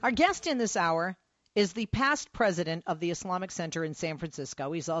Our guest in this hour is the past president of the Islamic Center in San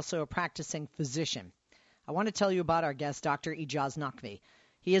Francisco. He's also a practicing physician. I want to tell you about our guest, Dr. Ejaz Naqvi.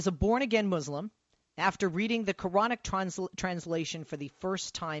 He is a born-again Muslim after reading the Quranic translation for the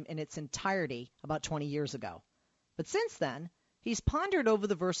first time in its entirety about 20 years ago. But since then, he's pondered over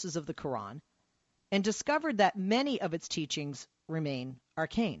the verses of the Quran and discovered that many of its teachings remain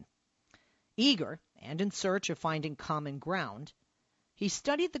arcane. Eager and in search of finding common ground, he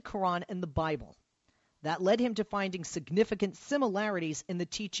studied the Quran and the Bible. That led him to finding significant similarities in the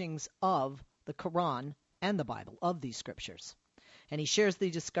teachings of the Quran and the Bible, of these scriptures. And he shares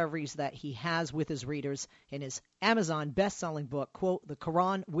the discoveries that he has with his readers in his Amazon best-selling book, quote, The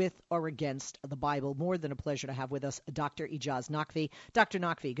Quran with or Against the Bible. More than a pleasure to have with us Dr. Ejaz Naqvi. Dr.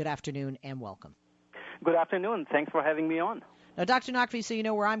 Naqvi, good afternoon and welcome. Good afternoon. Thanks for having me on. Now, Dr. Naqvi, so you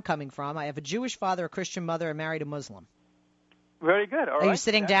know where I'm coming from. I have a Jewish father, a Christian mother, and married a Muslim. Very good. All right. Are you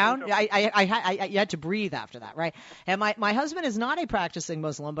sitting down? You had to breathe after that, right? And my husband is not a practicing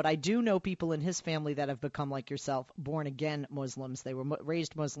Muslim, but I do know people in his family that have become, like yourself, born-again Muslims. They were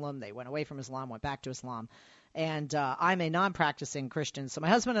raised Muslim. They went away from Islam, went back to Islam. And I'm a non-practicing Christian. So my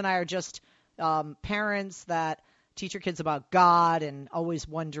husband and I are just parents that teach our kids about God and always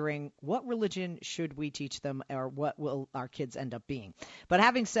wondering what religion should we teach them or what will our kids end up being. But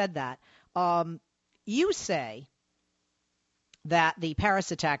having said that, you say that the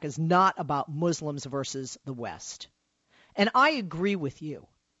Paris attack is not about Muslims versus the West. And I agree with you.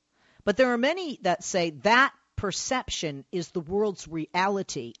 But there are many that say that perception is the world's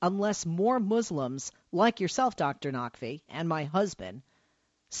reality unless more Muslims, like yourself, Dr. Naqvi, and my husband,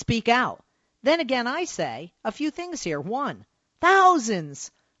 speak out. Then again, I say a few things here. One, thousands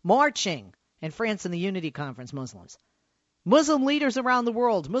marching in France in the Unity Conference, Muslims. Muslim leaders around the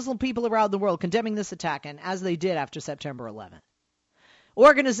world, Muslim people around the world condemning this attack, and as they did after September 11th.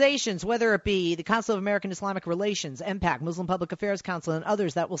 Organizations, whether it be the Council of American Islamic Relations, MPAC, Muslim Public Affairs Council, and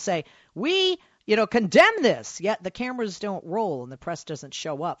others that will say, we, condemn this, yet the cameras don't roll and the press doesn't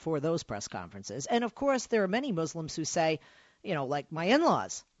show up for those press conferences. And, of course, there are many Muslims who say, like my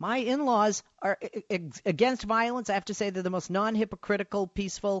in-laws. My in-laws are against violence. I have to say they're the most non-hypocritical,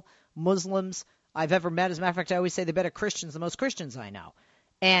 peaceful Muslims I've ever met. As a matter of fact, I always say they're better Christians than most Christians I know.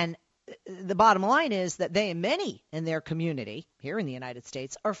 And the bottom line is that they and many in their community here in the United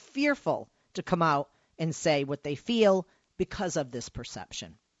States are fearful to come out and say what they feel because of this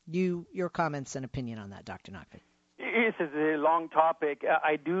perception. Your comments and opinion on that, Dr. Naqvi. This is a long topic.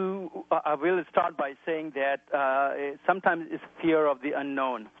 I will start by saying that sometimes it's fear of the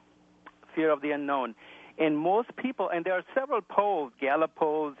unknown. Fear of the unknown. And most people, and there are several polls, Gallup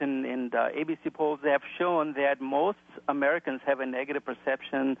polls and ABC polls, that have shown that most Americans have a negative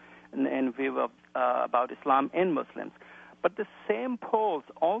perception and view of, about Islam and Muslims. But the same polls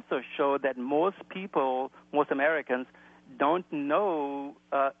also show that most people, most Americans, don't know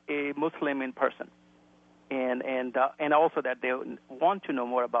a Muslim in person, and also that they want to know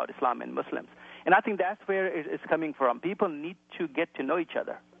more about Islam and Muslims. And I think that's where it's coming from. People need to get to know each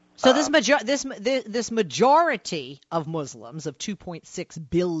other. So this majority of Muslims, of 2.6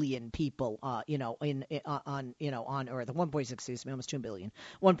 billion people, on Earth, 1.6, excuse me, almost 2 billion,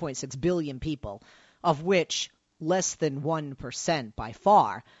 1.6 billion people, of which less than 1% by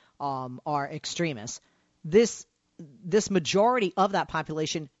far are extremists. This majority of that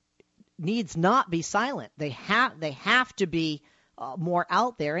population needs not be silent. They have to be more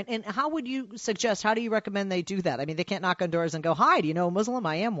out there. And how would you suggest, how do you recommend they do that? I mean, they can't knock on doors and go, hi, do you know a Muslim?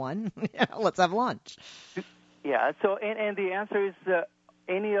 I am one. Let's have lunch. Yeah, so, and the answer is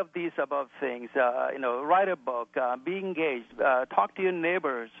any of these above things. Write a book, be engaged, talk to your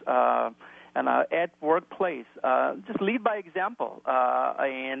neighbors, and at workplace. Just lead by example.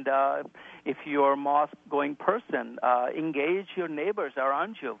 And if you're a mosque-going person, engage your neighbors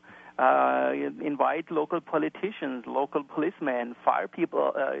around you. Invite local politicians, local policemen, fire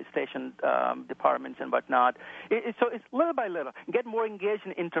people, station departments, and whatnot. So it's little by little. Get more engaged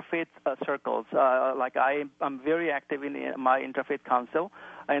in interfaith circles. Like I'm very active in my interfaith council,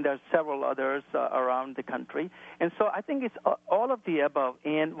 and there's several others around the country. And so I think it's all of the above.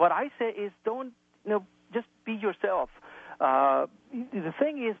 And what I say is don't, just be yourself. The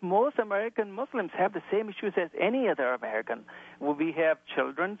thing is, most American Muslims have the same issues as any other American. We have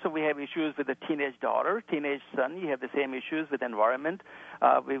children, so we have issues with a teenage daughter, teenage son. You have the same issues with environment.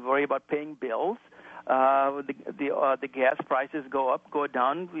 We worry about paying bills. The gas prices go up, go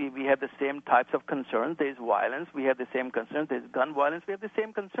down. We have the same types of concerns. There's violence. We have the same concerns. There's gun violence. We have the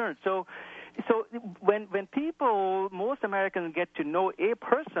same concerns. So when people, most Americans get to know a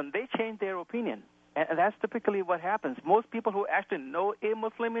person, they change their opinion. And that's typically what happens. Most people who actually know a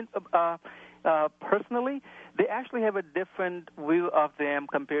Muslim personally, they actually have a different view of them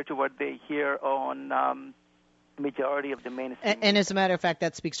compared to what they hear on majority of the mainstream. And as a matter of fact,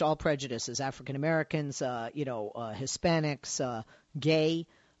 that speaks to all prejudices: African Americans, Hispanics, gay,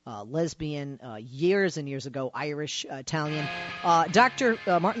 lesbian, years and years ago, Irish, Italian. Dr.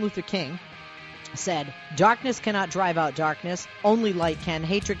 Martin Luther King said, "Darkness cannot drive out darkness, only light can.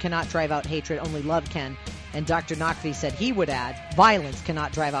 Hatred cannot drive out hatred, only love can." And Dr. Naqvi said he would add, "Violence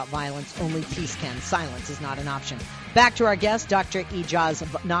cannot drive out violence, only peace can. Silence is not an option." Back to our guest, Dr. Ejaz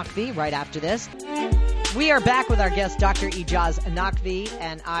Naqvi, right after this. We are back with our guest, Dr. Ejaz Naqvi,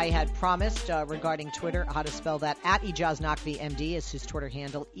 and I had promised regarding Twitter how to spell that. At Ejaz Naqvi MD is his Twitter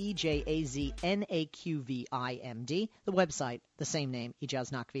handle, EJAZNAQVIMD. The website, the same name,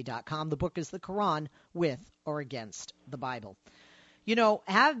 ejaznaqvi.com. The book is The Quran with or Against the Bible. You know,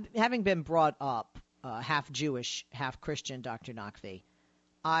 having been brought up half Jewish, half Christian, Dr. Naqvi,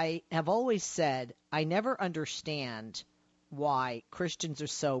 I have always said I never understand why Christians are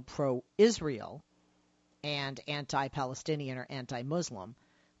so pro-Israel and anti-Palestinian or anti-Muslim,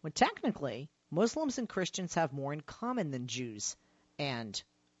 when technically Muslims and Christians have more in common than Jews and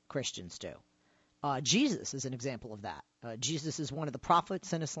Christians do. Jesus is an example of that. Jesus is one of the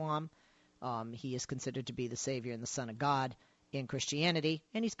prophets in Islam. He is considered to be the Savior and the Son of God in Christianity,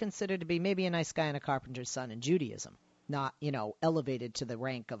 and he's considered to be maybe a nice guy and a carpenter's son in Judaism, not, elevated to the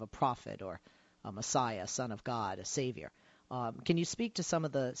rank of a prophet or a Messiah, Son of God, a Savior. Can you speak to some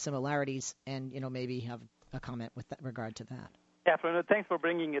of the similarities and, maybe have a comment with regard to that? Yeah, thanks for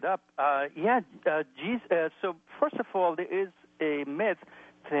bringing it up. So first of all, there is a myth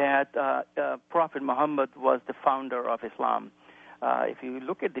that Prophet Muhammad was the founder of Islam. If you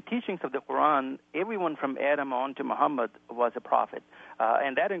look at the teachings of the Quran, everyone from Adam on to Muhammad was a prophet.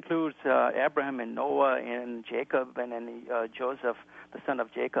 And that includes Abraham and Noah and Jacob and Joseph, the son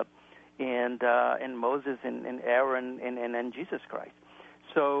of Jacob, and Moses and Aaron and Jesus Christ.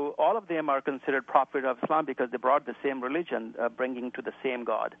 So all of them are considered prophet of Islam because they brought the same religion, bringing to the same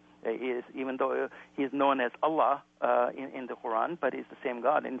God. Even though he is known as Allah in the Quran, but he's the same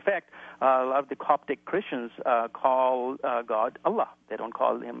God. In fact, a lot of the Coptic Christians call God Allah. They don't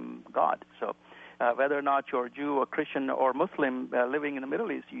call him God. So whether or not you're Jew or Christian or Muslim living in the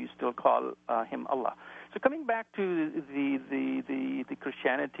Middle East, you still call him Allah. So coming back to the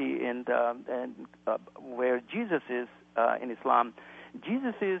Christianity and where Jesus is in Islam,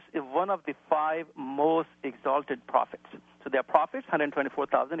 Jesus is one of the 5 most exalted prophets. So there are prophets,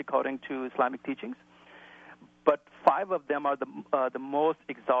 124,000 according to Islamic teachings, but 5 of them are the most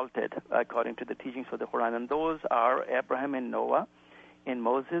exalted according to the teachings of the Quran, and those are Abraham and Noah, and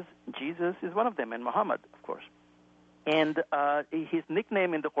Moses. Jesus is one of them, and Muhammad, of course. And his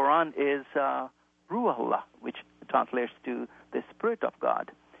nickname in the Quran is Ruhullah, which translates to the Spirit of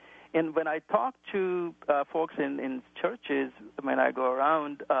God. And when I talk to folks in churches, when I go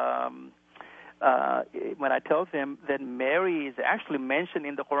around, when I tell them that Mary is actually mentioned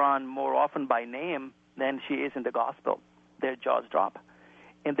in the Quran more often by name than she is in the Gospel, their jaws drop.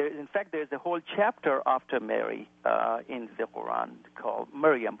 And in fact, there's a whole chapter after Mary in the Quran called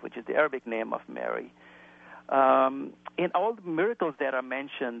Maryam, which is the Arabic name of Mary. In all the miracles that are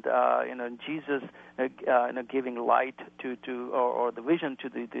mentioned, Jesus, giving light or the vision to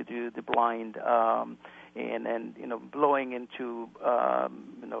the blind, and blowing into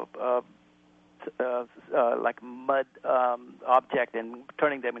like mud object and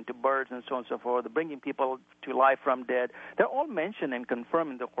turning them into birds and so on and so forth, bringing people to life from dead. They're all mentioned and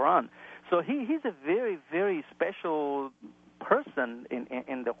confirmed in the Quran. So he's a very, very special person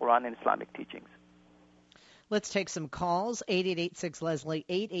in the Quran and Islamic teachings. Let's take some calls. 888-6-LESLIE,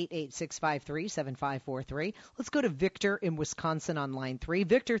 888-653-7543. Let's go to Victor in Wisconsin on line 3.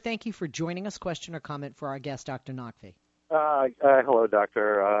 Victor, thank you for joining us. Question or comment for our guest, Dr. Naqvi. Hello,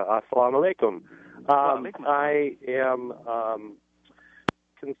 Doctor. Assalamu alaikum. I am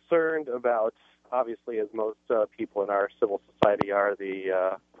concerned about, obviously, as most people in our civil society are,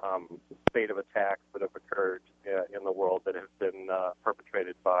 the spate of attacks that have occurred in the world that have been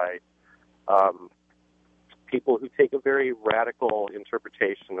perpetrated by people who take a very radical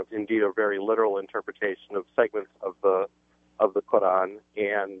interpretation, indeed a very literal interpretation of segments of the Quran.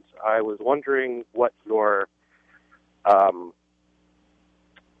 And I was wondering what your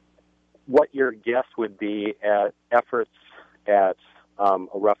guess would be at efforts at a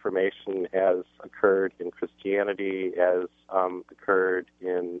reformation as occurred in Christianity, as occurred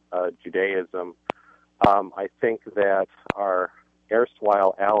in Judaism. I think that our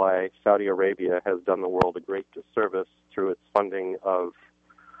erstwhile ally, Saudi Arabia, has done the world a great disservice through its funding of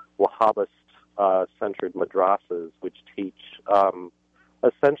Wahhabist Islam-centered madrasas, which teach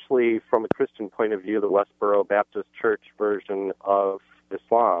essentially, from a Christian point of view, the Westboro Baptist Church version of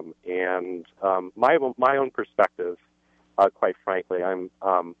Islam. And my own perspective, quite frankly, I'm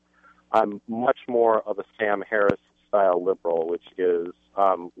much more of a Sam Harris style liberal, which is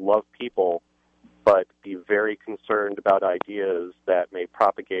love people, but be very concerned about ideas that may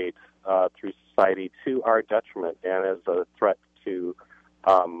propagate through society to our detriment and as a threat to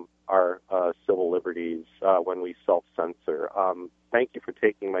our civil liberties when we self-censor. Thank you for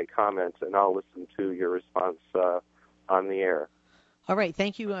taking my comments, and I'll listen to your response on the air. All right.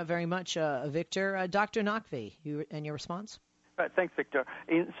 Thank you very much, Victor. Dr. Naqvi, you and your response? Thanks, Victor.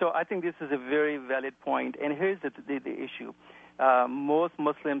 So I think this is a very valid point, and here's the issue. Most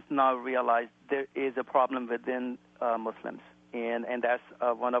Muslims now realize there is a problem within Muslims, and that's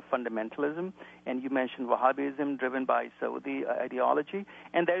one of fundamentalism. And you mentioned Wahhabism driven by Saudi ideology,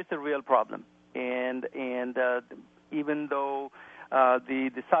 and that is a real problem. And even though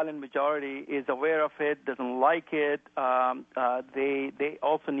the silent majority is aware of it, doesn't like it, they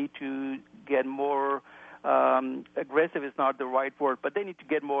also need to get more aggressive is not the right word, but they need to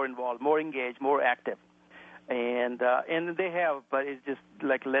get more involved, more engaged, more active. And they have, but it's just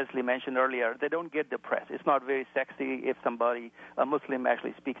like Leslie mentioned earlier, they don't get the press. It's not very sexy if a Muslim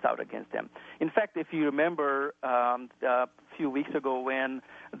actually speaks out against them. In fact, if you remember a few weeks ago when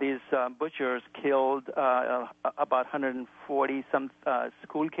these butchers killed about 140-some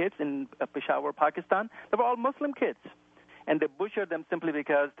school kids in Peshawar, Pakistan, they were all Muslim kids. And they butchered them simply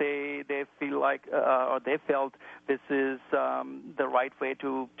because they feel like or they felt this is the right way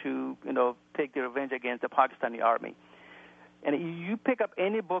to take their revenge against the Pakistani army. And you pick up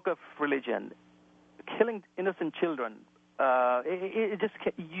any book of religion, killing innocent children,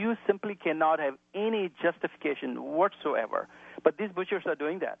 you simply cannot have any justification whatsoever. But these butchers are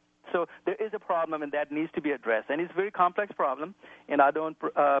doing that. So there is a problem, and that needs to be addressed. And it's a very complex problem, and I don't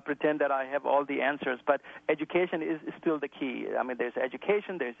pretend that I have all the answers, but education is still the key. I mean, there's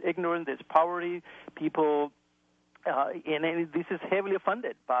education, there's ignorance, there's poverty. People, and this is heavily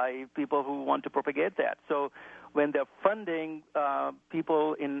funded by people who want to propagate that. So when they're funding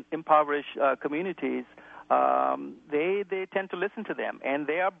people in impoverished communities, they tend to listen to them, and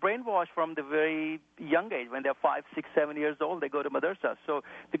they are brainwashed from the very young age. When they're 5, 6, 7 years old, they go to madrasa. So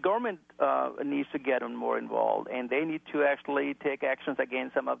the government needs to get more involved, and they need to actually take actions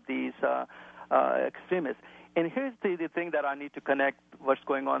against some of these extremists. And here's the thing that I need to connect what's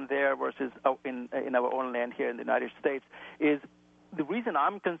going on there versus in our own land here in the United States is the reason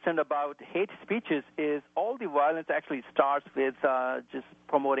I'm concerned about hate speeches is all the violence actually starts with just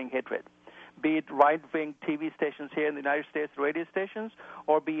promoting hatred. Be it right-wing TV stations here in the United States, radio stations,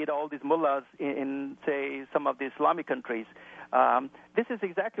 or be it all these mullahs in say, some of the Islamic countries. This is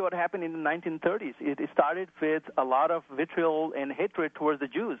exactly what happened in the 1930s. It started with a lot of vitriol and hatred towards the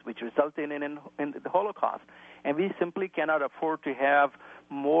Jews, which resulted in the Holocaust. And we simply cannot afford to have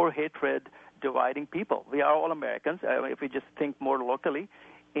more hatred dividing people. We are all Americans, if we just think more locally.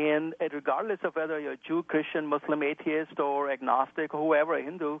 And regardless of whether you're Jew, Christian, Muslim, atheist, or agnostic, or whoever, a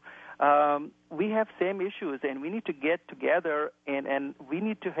Hindu, we have same issues, and we need to get together, and we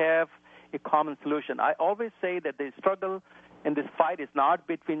need to have a common solution. I always say that the struggle and this fight is not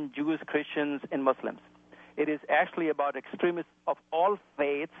between Jews, Christians, and Muslims. It is actually about extremists of all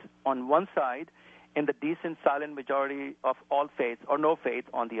faiths on one side and the decent, silent majority of all faiths or no faith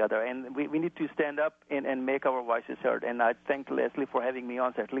on the other. And we need to stand up and make our voices heard. And I thank Leslie for having me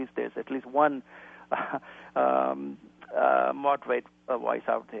on. So at least there's at least one moderate voice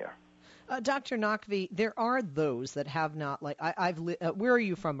out there. Dr. Naqvi, there are those that have not, like, where are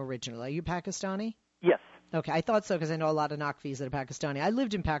you from originally? Are you Pakistani? Yes. Okay, I thought so because I know a lot of Naqvis that are Pakistani. I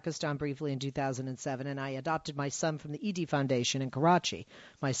lived in Pakistan briefly in 2007, and I adopted my son from the ED Foundation in Karachi.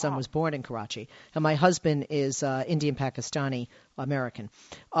 My son was born in Karachi, and my husband is Indian Pakistani American.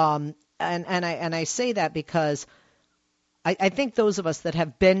 And I say that because I think those of us that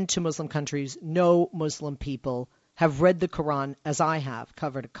have been to Muslim countries know Muslim people, have read the Quran as I have,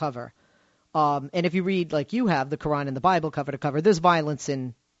 cover to cover. And if you read, like you have, the Quran and the Bible cover to cover, there's violence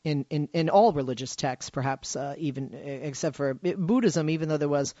in all religious texts, perhaps even except for Buddhism, even though there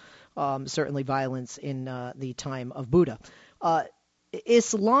was certainly violence in the time of Buddha.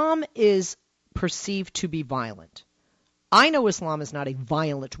 Islam is perceived to be violent. I know Islam is not a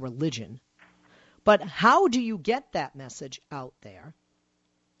violent religion, but how do you get that message out there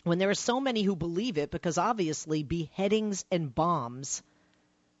when there are so many who believe it? Because obviously beheadings and bombs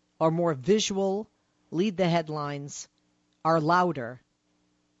are more visual, lead the headlines, are louder.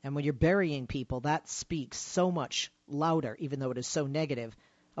 And when you're burying people, that speaks so much louder, even though it is so negative,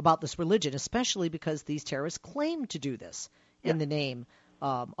 about this religion, especially because these terrorists claim to do this in the name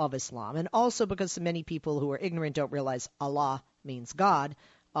of Islam. And also because many people who are ignorant don't realize Allah means God.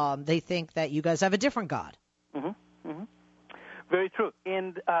 They think that you guys have a different God. Mm-hmm. Mm-hmm. Very true.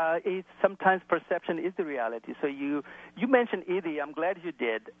 And sometimes perception is the reality. So you mentioned Eidi. I'm glad you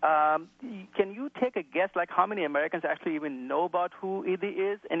did. Can you take a guess, like how many Americans actually even know about who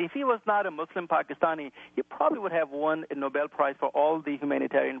Eidi is? And if he was not a Muslim Pakistani, he probably would have won a Nobel Prize for all the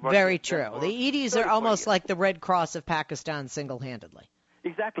humanitarian work. Very true. The Eidis are almost like the Red Cross of Pakistan single-handedly.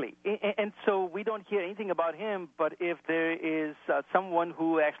 Exactly. And so we don't hear anything about him, but if there is someone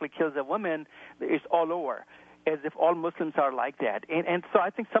who actually kills a woman, it's all over, as if all Muslims are like that. And so I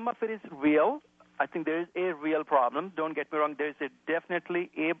think some of it is real. I think there is a real problem. Don't get me wrong. There is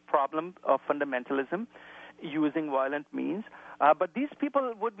definitely a problem of fundamentalism using violent means. But these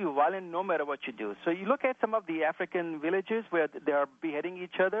people would be violent no matter what you do. So you look at some of the African villages where they are beheading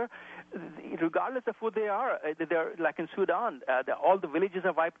each other, regardless of who they are. They're like in Sudan. All the villages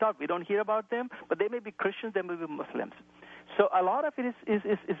are wiped out. We don't hear about them, but they may be Christians, they may be Muslims. So a lot of it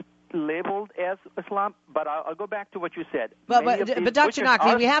is labeled as Islam. But I'll go back to what you said. But Dr.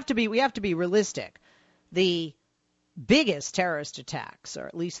 Naqvi, we have to be realistic. The biggest terrorist attacks, or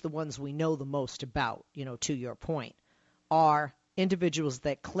at least the ones we know the most about, to your point, are individuals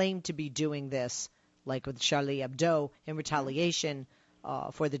that claim to be doing this, like with Charlie Hebdo, in retaliation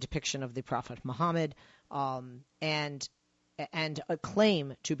for the depiction of the Prophet Muhammad, and a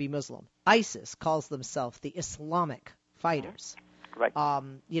claim to be Muslim. ISIS calls themselves the Islamic fighters. Right.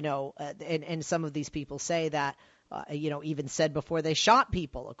 And some of these people say that, even said before they shot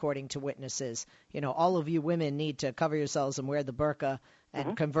people, according to witnesses, all of you women need to cover yourselves and wear the burqa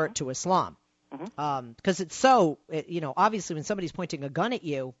and convert to Islam. Because it's so, obviously when somebody's pointing a gun at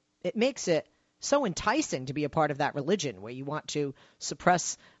you, it makes it so enticing to be a part of that religion where you want to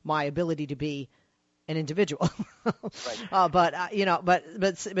suppress my ability to be an individual. Right.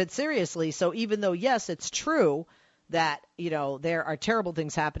 But seriously, so even though, yes, it's true that, there are terrible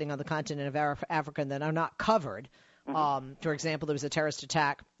things happening on the continent of Africa that are not covered. For example, there was a terrorist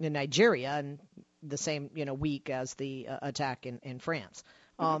attack in Nigeria in the same, week as the attack in France.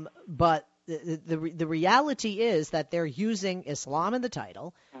 But the reality is that they're using Islam in the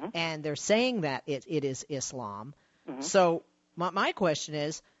title, and they're saying that it is Islam. So my question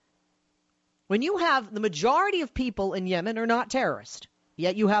is, when you have the majority of people in Yemen are not terrorists,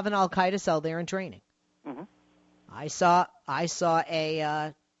 yet you have an Al-Qaeda cell there in training. I saw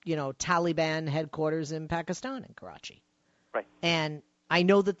a Taliban headquarters in Pakistan, in Karachi. Right. And I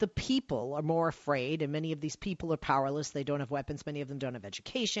know that the people are more afraid, and many of these people are powerless. They don't have weapons. Many of them don't have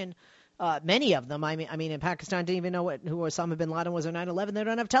education. Many of them, I mean, in Pakistan, didn't even know who Osama bin Laden was or 9/11. They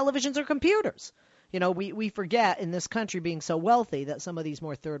don't have televisions or computers. We forget in this country being so wealthy that some of these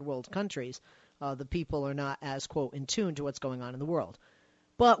more third world countries, the people are not as, quote, in tune to what's going on in the world.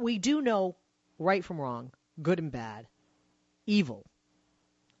 But we do know right from wrong, good and bad, evil.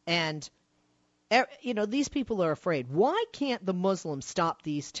 And, these people are afraid. Why can't the Muslims stop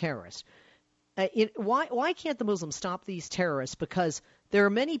these terrorists? Why can't the Muslims stop these terrorists? Because there are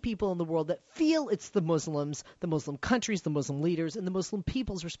many people in the world that feel it's the Muslims, the Muslim countries, the Muslim leaders, and the Muslim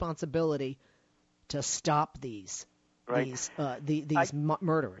people's responsibility to stop these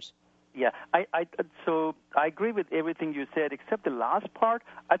murderers. Yeah, so I agree with everything you said, except the last part.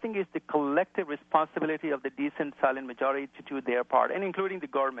 I think it's the collective responsibility of the decent silent majority to do their part, and including the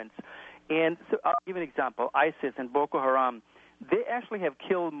governments. And so I'll give an example. ISIS and Boko Haram, they actually have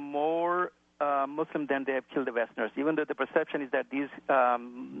killed more Muslims than they have killed the Westerners, even though the perception is that these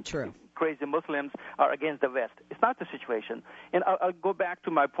crazy Muslims are against the West. It's not the situation. And I'll go back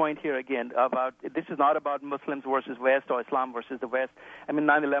to my point here again about this is not about Muslims versus West or Islam versus the West. I mean,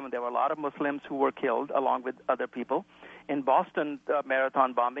 9/11, there were a lot of Muslims who were killed along with other people. In Boston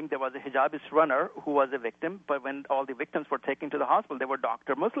marathon bombing, there was a hijabist runner who was a victim, but when all the victims were taken to the hospital, they were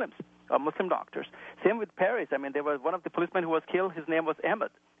Muslim doctors. Same with Paris. I mean, there was one of the policemen who was killed. His name was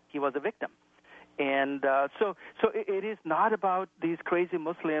Ahmed. He was a victim. And so it is not about these crazy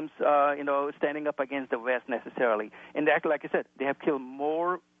Muslims, standing up against the West necessarily. And like I said, they have killed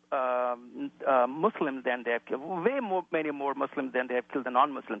more Muslims than they have killed, many more Muslims than they have killed the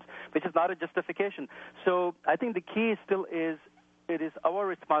non-Muslims, which is not a justification. So I think the key still is it is our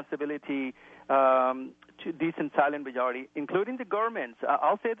responsibility to decent silent majority, including the governments.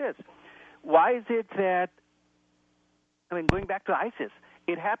 I'll say this. Why is it that, going back to ISIS,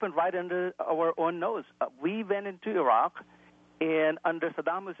 it happened right under our own nose. We went into Iraq, and under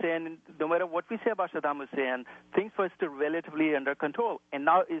Saddam Hussein, no matter what we say about Saddam Hussein, things were still relatively under control. And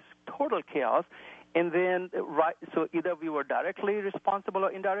now it's total chaos. And then, right, so either we were directly responsible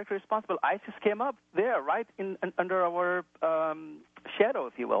or indirectly responsible. ISIS came up there, right, under our shadow,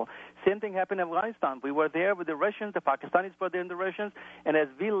 if you will. Same thing happened in Afghanistan. We were there with the Russians. The Pakistanis were there in the Russians. And as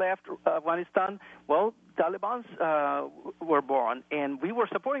we left Afghanistan, well, Taliban's were born, and we were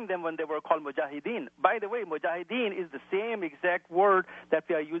supporting them when they were called Mujahideen. By the way, Mujahideen is the same exact word that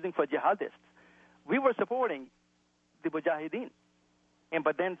we are using for jihadists. We were supporting the Mujahideen.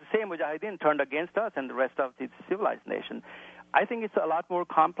 But then the same Mujahideen turned against us and the rest of the civilized nation. I think it's a lot more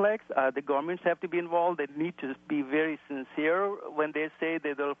complex. The governments have to be involved. They need to be very sincere when they say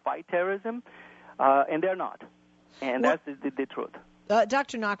they will fight terrorism, and they're not. And that's the truth.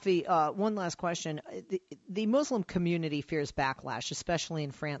 Dr. Naqvi, one last question. The Muslim community fears backlash, especially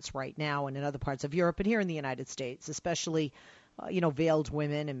in France right now and in other parts of Europe and here in the United States, especially veiled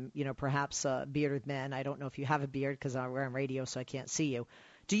women and, perhaps bearded men. I don't know if you have a beard because we're on radio, so I can't see you.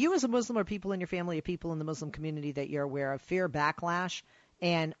 Do you as a Muslim or people in your family or people in the Muslim community that you're aware of fear backlash?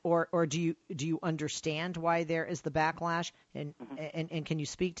 And or do you understand why there is the backlash? And can you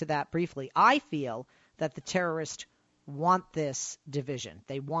speak to that briefly? I feel that the terrorists want this division.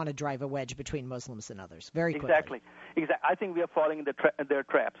 They want to drive a wedge between Muslims and others. Very quickly. Exactly. I think we are falling in their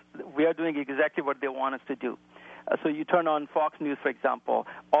traps. We are doing exactly what they want us to do. So you turn on Fox News, for example.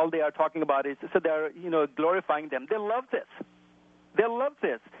 All they are talking about is they're glorifying them. They love this. They love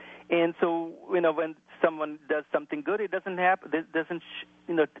this. And so when someone does something good, it doesn't happen. It doesn't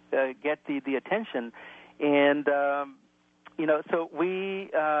get the attention. And so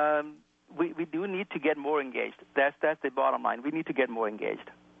we do need to get more engaged. That's the bottom line. We need to get more engaged.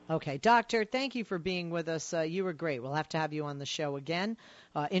 Okay. Doctor, thank you for being with us. You were great. We'll have to have you on the show again.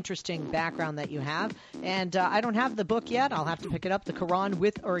 Interesting background that you have. And I don't have the book yet. I'll have to pick it up, The Quran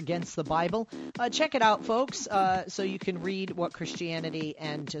With or Against the Bible. Check it out, folks, so you can read what Christianity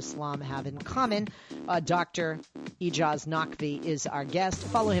and Islam have in common. Dr. Ejaz Naqvi is our guest.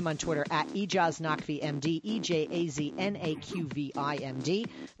 Follow him on Twitter at Ejaz Naqvi MD, EJAZNAQVIMD.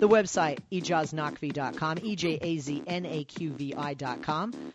 The website, ejaznaqvi.com, EJAZNAQVI.com.